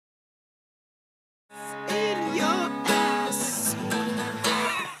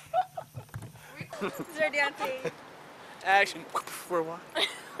This is our dancing. Action. For what?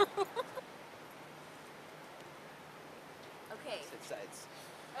 Okay. Switch sides.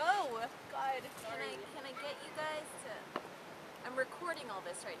 Oh, God. Can I get you guys to... I'm recording all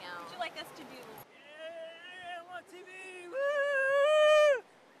this right now. What would you like us to do? Yeah, I'm on TV. Woo!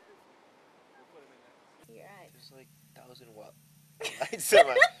 Your eyes. There's like 1,000 watt lights on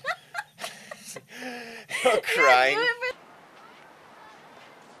my... I'm crying.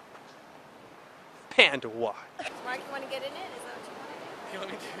 Panda what? Mark, you want to get in it? Is that what you want to do? You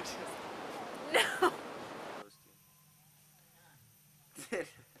want me to just... No.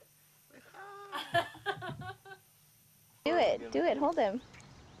 Do it. Do it. Hold him.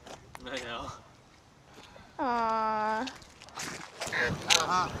 I know. Aww.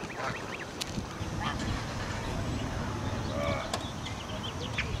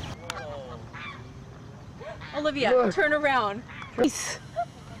 Olivia, turn around. Please.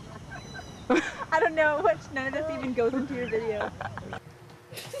 I don't know which none of this even goes into your video.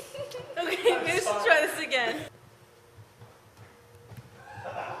 Okay, maybe we should try this again.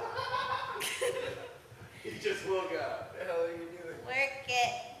 You just woke up. What the hell are you doing? Work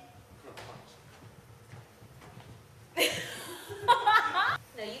it.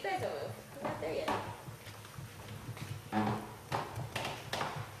 No, you guys don't move. We're not there yet.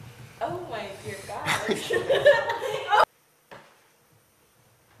 Oh my dear God.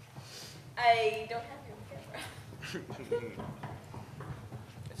 I don't have your camera.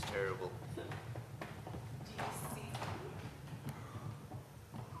 It's terrible. Do you see?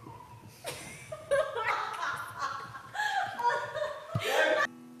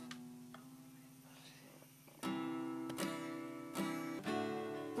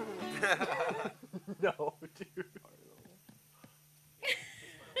 No, dude.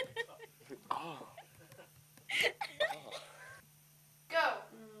 Oh. Go.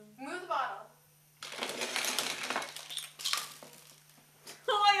 Move the bottle.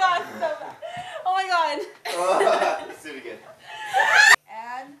 Oh my God, so bad. Oh my God. Let's do it again.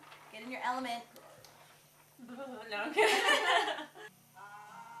 Add, get in your element. No, I'm kidding.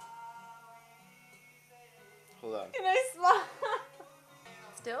 Hold on. Can I smile?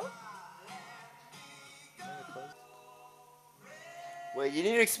 Still? Wait, you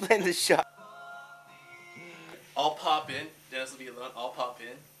need to explain the shot. I'll pop in, Dennis will be alone, I'll pop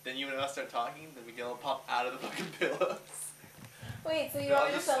in, then you and I start talking, then we can all pop out of the fucking pillows. Wait, so you want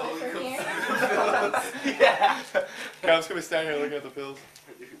me to film it from here? Yeah. Okay, I'm just gonna stand here looking at the pills.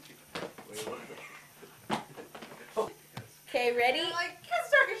 Okay, ready? I'm like, kids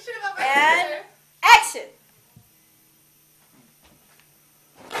talking shit about my And sister. action!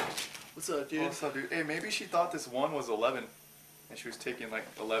 What's up, dude? What's up, dude? Hey, maybe she thought this one was 11, and she was taking like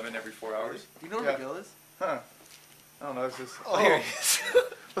 11 every 4 hours. You know what Yeah. the girl is? Huh? I don't know. It's just. Oh, here he is.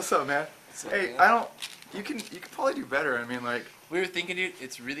 What's up, man? What's up, Hey, man? I don't. You can probably do better. I mean, like We were thinking, dude,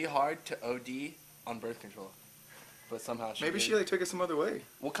 it's really hard to OD on birth control. But somehow she maybe did. she like took it some other way.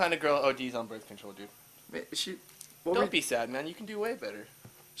 What kind of girl ODs on birth control, dude? She. Well, Don't be sad, man. You can do way better.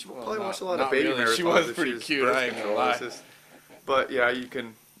 She Well, probably not- watched a lot of not baby really. marathons. She was if pretty was cute, birth I ain't gonna control. lie. It's just- But yeah, you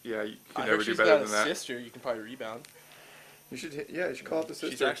can. Yeah, you I can heard never do she's better got than a that. sister. You can probably rebound. You should. Yeah, you should call up the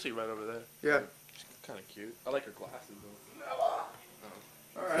sister. She's actually right over there. Yeah. She's kind of cute. I like her glasses, though.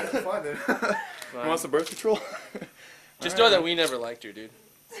 All right, fine then. You want some birth control? Just All know that right. we never liked her, dude.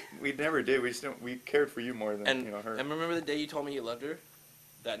 We never did. We just don't. We cared for you more than And, you know her. and remember the day you told me you loved her?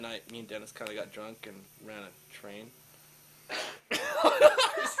 That night, me and Dennis kind of got drunk and ran a train.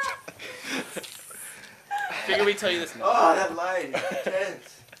 Figure we tell you this now. Oh, that line is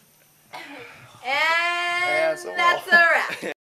intense. And so that's a wrap.